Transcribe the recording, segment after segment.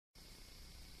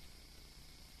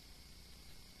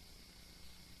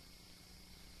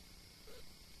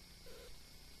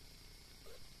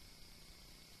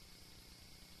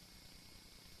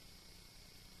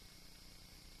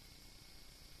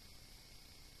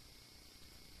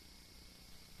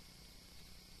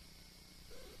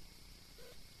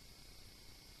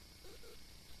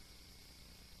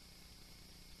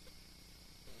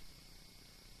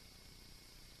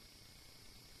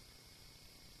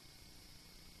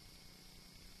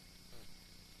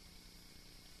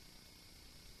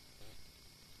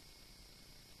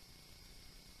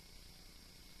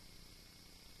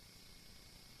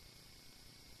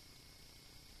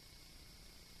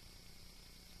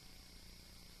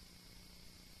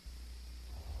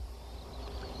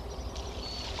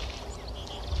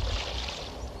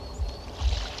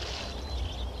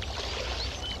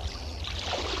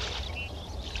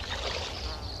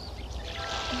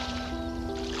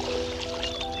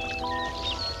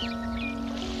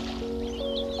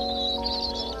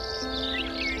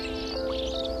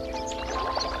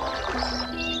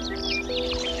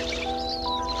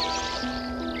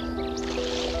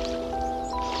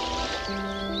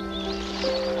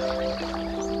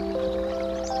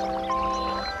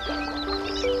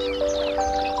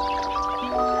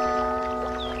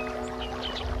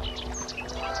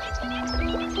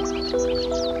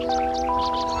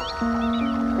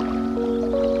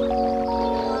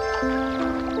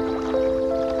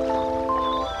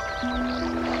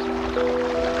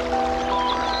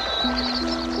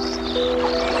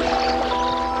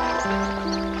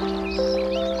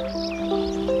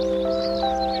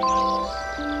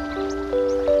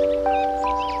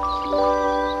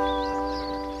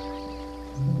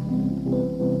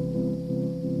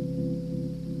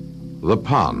The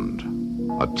pond,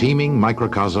 a teeming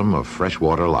microcosm of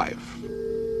freshwater life.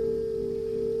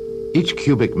 Each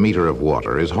cubic meter of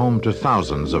water is home to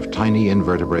thousands of tiny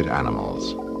invertebrate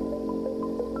animals.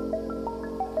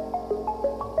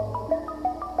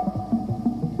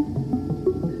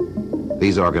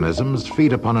 These organisms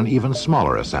feed upon an even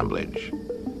smaller assemblage,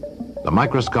 the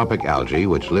microscopic algae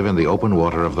which live in the open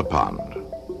water of the pond.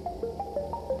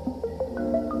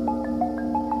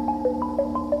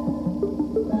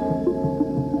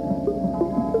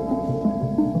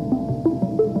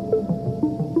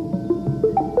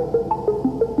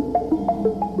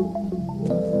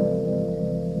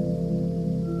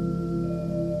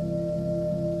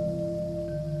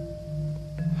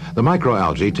 The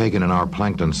microalgae taken in our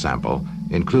plankton sample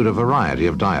include a variety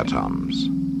of diatoms.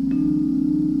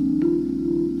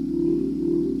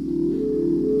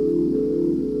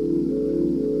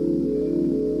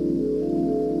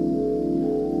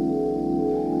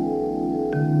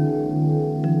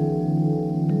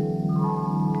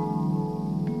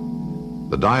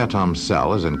 The diatom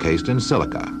cell is encased in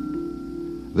silica.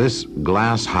 This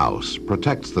glass house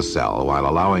protects the cell while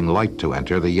allowing light to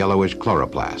enter the yellowish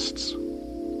chloroplasts.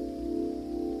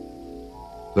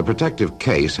 The protective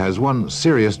case has one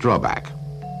serious drawback.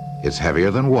 It's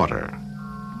heavier than water.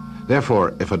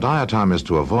 Therefore, if a diatom is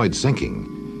to avoid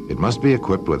sinking, it must be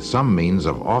equipped with some means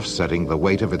of offsetting the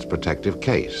weight of its protective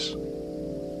case.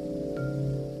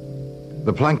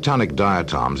 The planktonic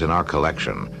diatoms in our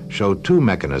collection show two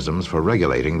mechanisms for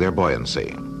regulating their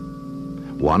buoyancy.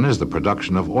 One is the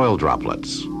production of oil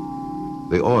droplets.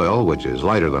 The oil, which is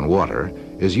lighter than water,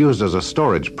 is used as a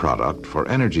storage product for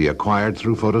energy acquired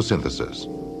through photosynthesis.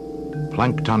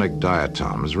 Planktonic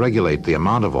diatoms regulate the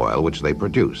amount of oil which they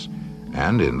produce,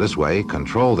 and in this way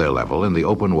control their level in the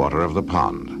open water of the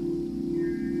pond.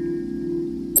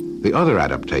 The other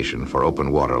adaptation for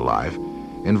open water life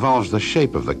involves the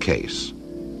shape of the case.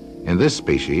 In this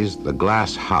species, the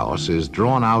glass house is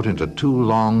drawn out into two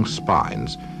long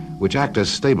spines which act as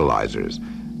stabilizers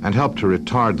and help to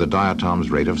retard the diatom's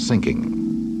rate of sinking.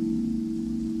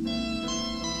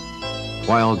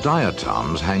 While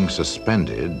diatoms hang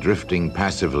suspended, drifting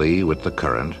passively with the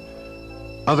current,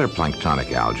 other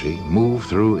planktonic algae move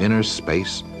through inner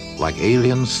space like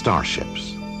alien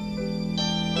starships.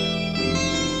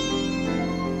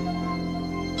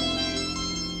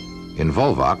 In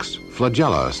volvox,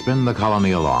 flagella spin the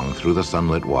colony along through the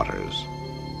sunlit waters.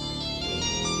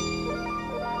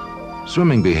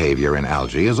 Swimming behavior in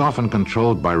algae is often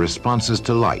controlled by responses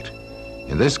to light.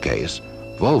 In this case,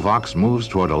 volvox moves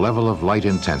toward a level of light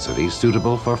intensity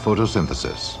suitable for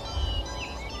photosynthesis.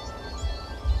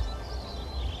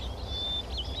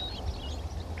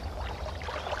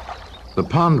 The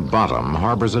pond bottom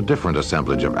harbors a different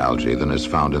assemblage of algae than is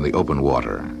found in the open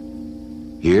water.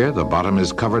 Here, the bottom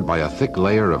is covered by a thick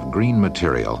layer of green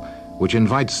material, which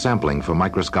invites sampling for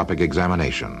microscopic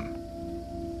examination.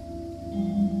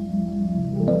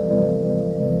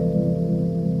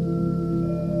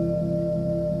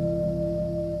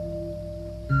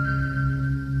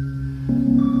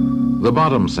 The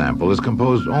bottom sample is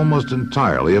composed almost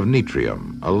entirely of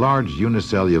nitrium, a large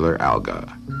unicellular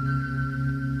alga.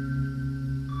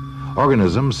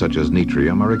 Organisms such as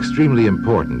nitrium are extremely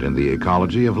important in the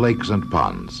ecology of lakes and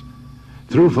ponds.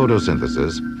 Through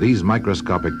photosynthesis, these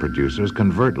microscopic producers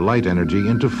convert light energy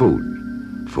into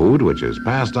food which is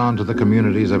passed on to the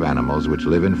communities of animals which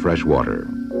live in fresh water.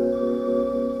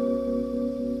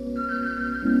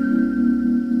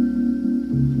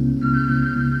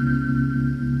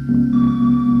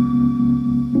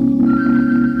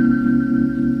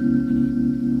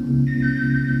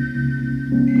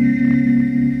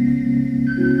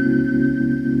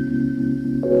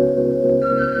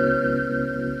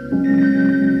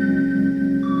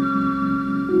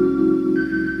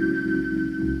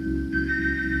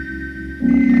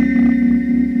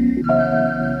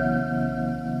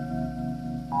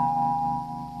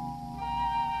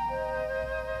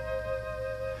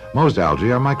 Most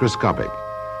algae are microscopic.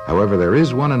 However, there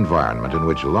is one environment in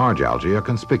which large algae are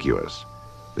conspicuous: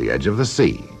 the edge of the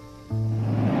sea.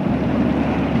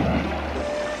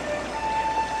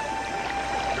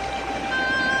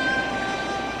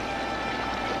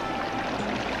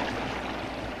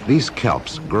 These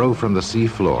kelps grow from the sea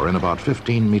floor in about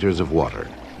 15 meters of water.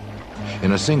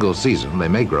 In a single season, they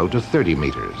may grow to 30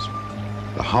 meters.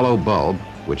 The hollow bulb,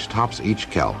 which tops each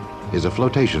kelp, is a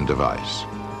flotation device.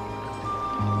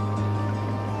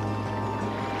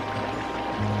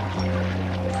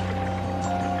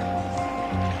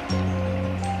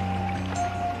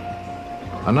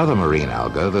 Another marine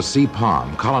alga, the sea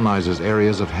palm, colonizes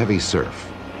areas of heavy surf.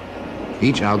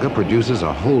 Each alga produces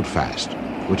a holdfast,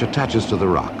 which attaches to the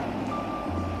rock.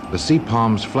 The sea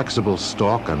palm's flexible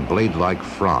stalk and blade-like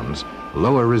fronds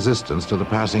lower resistance to the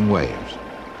passing waves.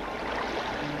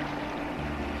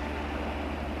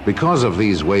 Because of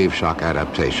these wave shock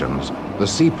adaptations, the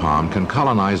sea palm can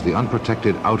colonize the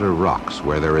unprotected outer rocks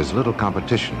where there is little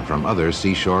competition from other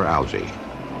seashore algae.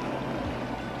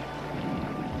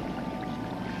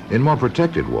 In more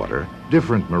protected water,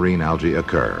 different marine algae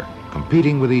occur,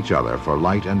 competing with each other for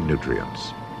light and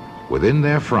nutrients. Within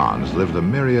their fronds live the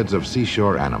myriads of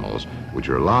seashore animals which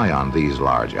rely on these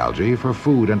large algae for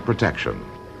food and protection.